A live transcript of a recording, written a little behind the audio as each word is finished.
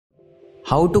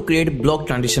How to create block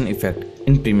transition effect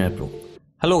in Premiere Pro.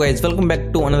 Hello guys, welcome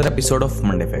back to another episode of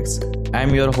Monday Facts. I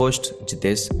am your host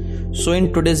Jitesh. So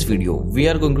in today's video, we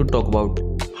are going to talk about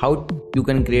how you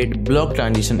can create block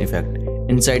transition effect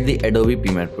inside the Adobe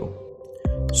Premiere Pro.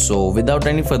 So without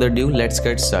any further ado, let's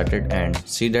get started and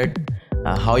see that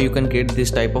how you can create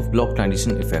this type of block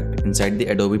transition effect inside the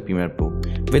Adobe Premiere Pro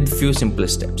with few simple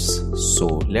steps. So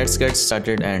let's get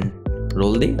started and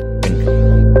roll the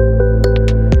intro.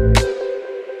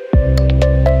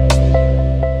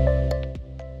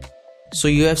 So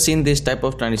you have seen this type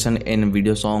of transition in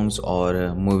video songs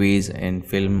or movies and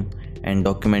film and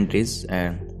documentaries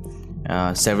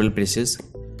and several places.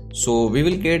 So we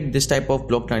will create this type of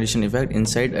block transition effect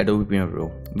inside Adobe Premiere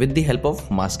Pro with the help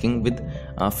of masking with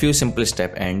a few simple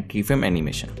steps and keyframe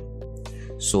animation.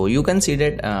 So you can see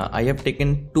that I have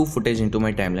taken two footage into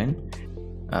my timeline.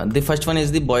 The first one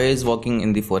is the boy is walking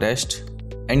in the forest,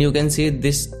 and you can see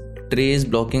this tree is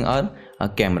blocking our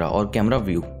camera or camera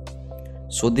view.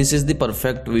 So this is the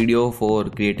perfect video for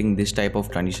creating this type of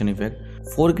transition effect.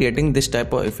 For creating this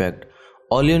type of effect,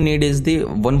 all you need is the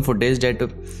one footage that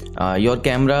your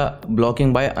camera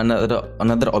blocking by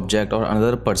another object or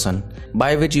another person,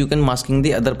 by which you can masking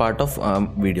the other part of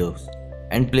videos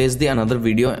and place the another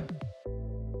video,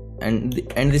 and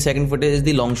the second footage is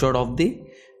the long shot of the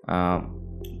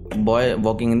boy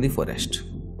walking in the forest.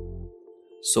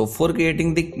 So for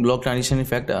creating the block transition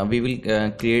effect, we will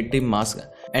create the mask,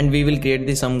 and we will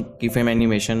create some keyframe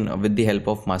animation with the help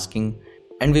of masking,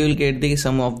 and we will create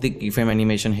some of the keyframe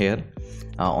animation here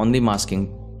on the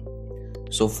masking.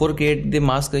 So for create the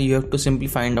mask, you have to simply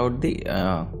find out the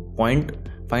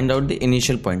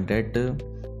initial point that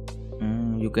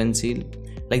you can see,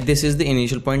 like this is the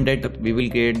initial point that we will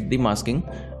create the masking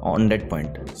on that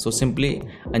point. So simply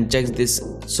uncheck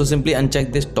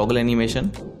this toggle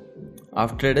animation.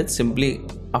 After that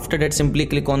simply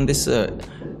click on this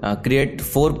create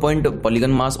 4-point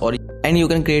polygon mask, and you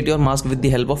can create your mask with the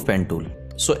help of pen tool.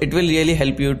 So it will really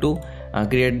help you to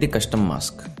create the custom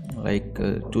mask, like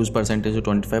choose percentage to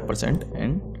 25%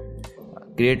 and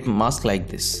create mask like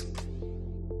this.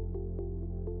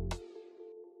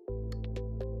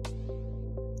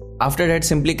 After that,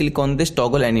 simply click on this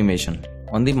toggle animation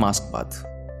on the mask path,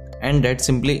 and that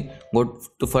simply go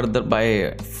to further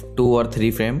by 2 or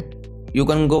 3 frame. You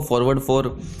can go forward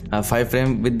for 5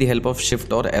 frame with the help of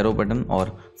shift or arrow button or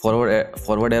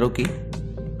forward arrow key.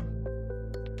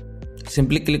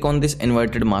 Simply click on this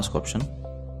inverted mask option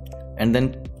and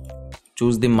then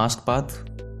choose the mask path.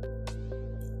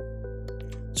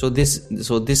 So this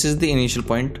is the initial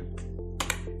point,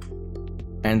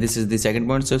 and this is the second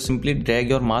point. So simply drag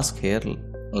your mask here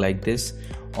like this,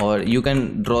 or you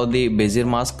can draw the Bezier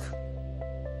mask.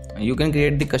 You can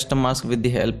create the custom mask with the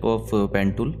help of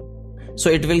pen tool. So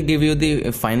it will give you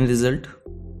the final result,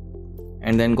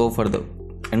 and then go further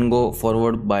and go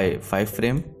forward by 5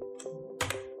 frame,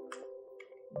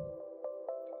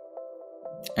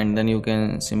 and then you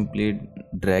can simply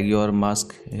drag your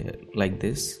mask here like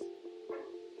this,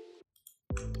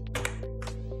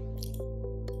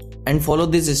 and follow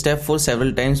this step for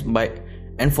several times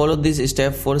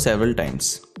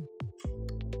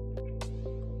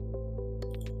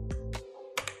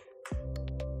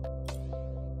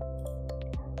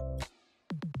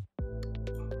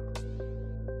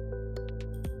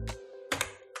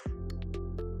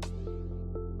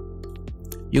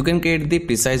You can create the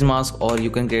precise mask or you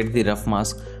can create the rough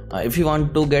mask. If you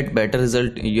want to get better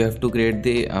result, you have to create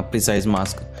the precise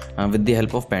mask with the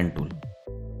help of pen tool.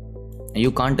 You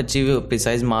can't achieve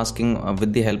precise masking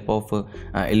with the help of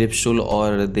ellipse tool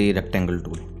or the rectangle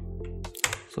tool.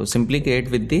 So simply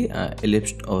create with the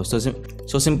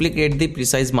so simply create the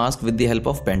precise mask with the help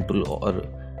of pen tool or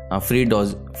free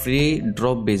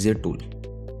drop Bezier tool.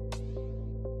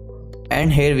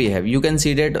 And here you can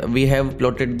see that we have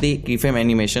plotted the keyframe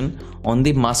animation on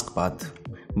the mask path,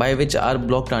 by which our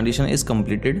block transition is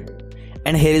completed.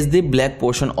 And here is the black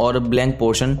portion or blank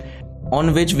portion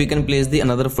on which we can place the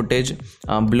another footage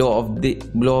below of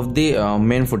the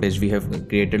main footage we have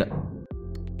created.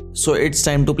 So it's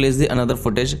time to place the another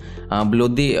footage below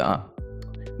the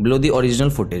original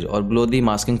footage or below the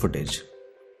masking footage.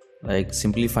 Like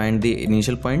simply find the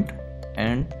initial point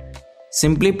and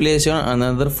simply place your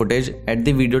another footage at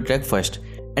the video track first,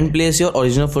 and place your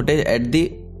original footage at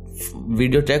the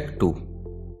video track 2.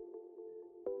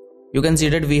 You can see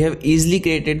that we have easily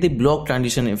created the block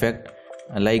transition effect.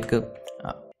 Like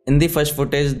in the first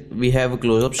footage we have a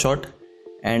close-up shot,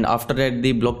 and after that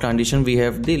the block transition we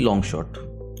have the long shot.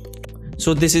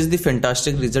 So this is the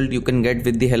fantastic result you can get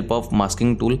with the help of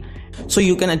masking tool. So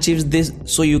you can achieve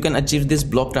this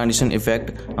block transition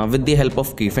effect with the help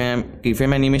of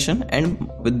keyframe animation and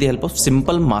with the help of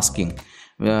simple masking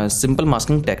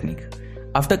technique.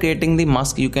 After creating the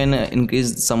mask, you can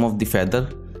increase some of the feather,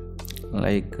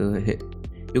 like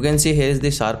you can see here is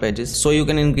the sharp edges, so you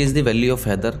can increase the value of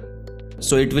feather,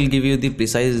 so it will give you the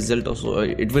precise result, also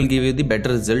it will give you the better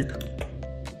result.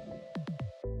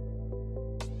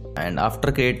 And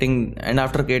after creating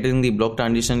the block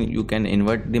transition, you can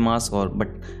invert the mask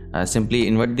simply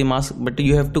invert the mask, but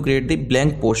you have to create the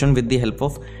blank portion with the help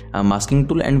of masking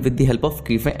tool and with the help of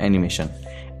keyframe animation.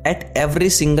 At every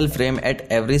single frame, at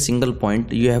every single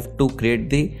point, you have to create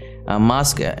the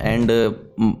mask and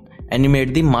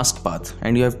animate the mask path,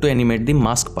 and you have to animate the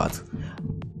mask path.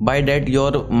 By that,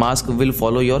 your mask will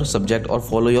follow your subject or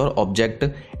follow your object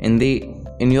in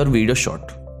your video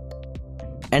shot.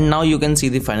 And now you can see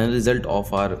the final result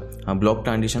of our block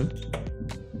transition.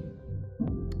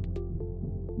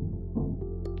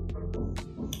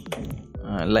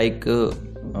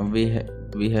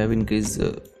 We have increased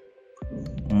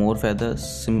more feathers,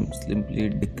 simply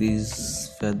decrease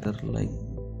feather like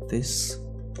this.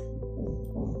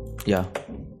 Yeah.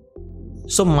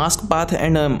 So mask path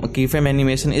and keyframe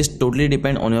animation is totally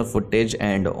depend on your footage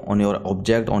and on your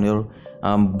object, on your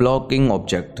blocking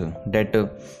object, that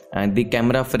the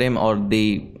camera frame or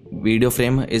the video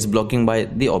frame is blocking by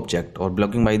the object or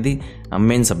blocking by the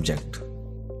main subject.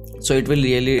 So it will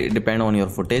really depend on your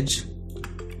footage.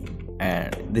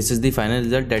 And this is the final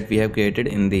result that we have created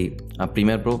in the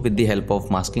Premiere Pro with the help of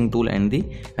masking tool and the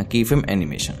keyframe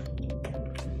animation.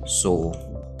 So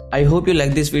I hope you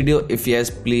like this video. If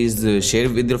yes, please share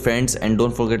it with your friends, and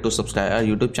don't forget to subscribe our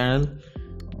YouTube channel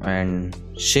and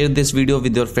share this video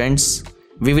with your friends.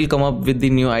 We will come up with the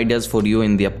new ideas for you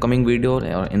in the upcoming video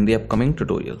or in the upcoming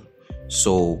tutorial.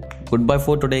 So goodbye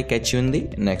for today. Catch you in the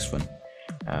next one.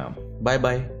 Bye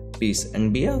bye. Peace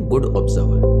and be a good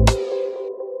observer.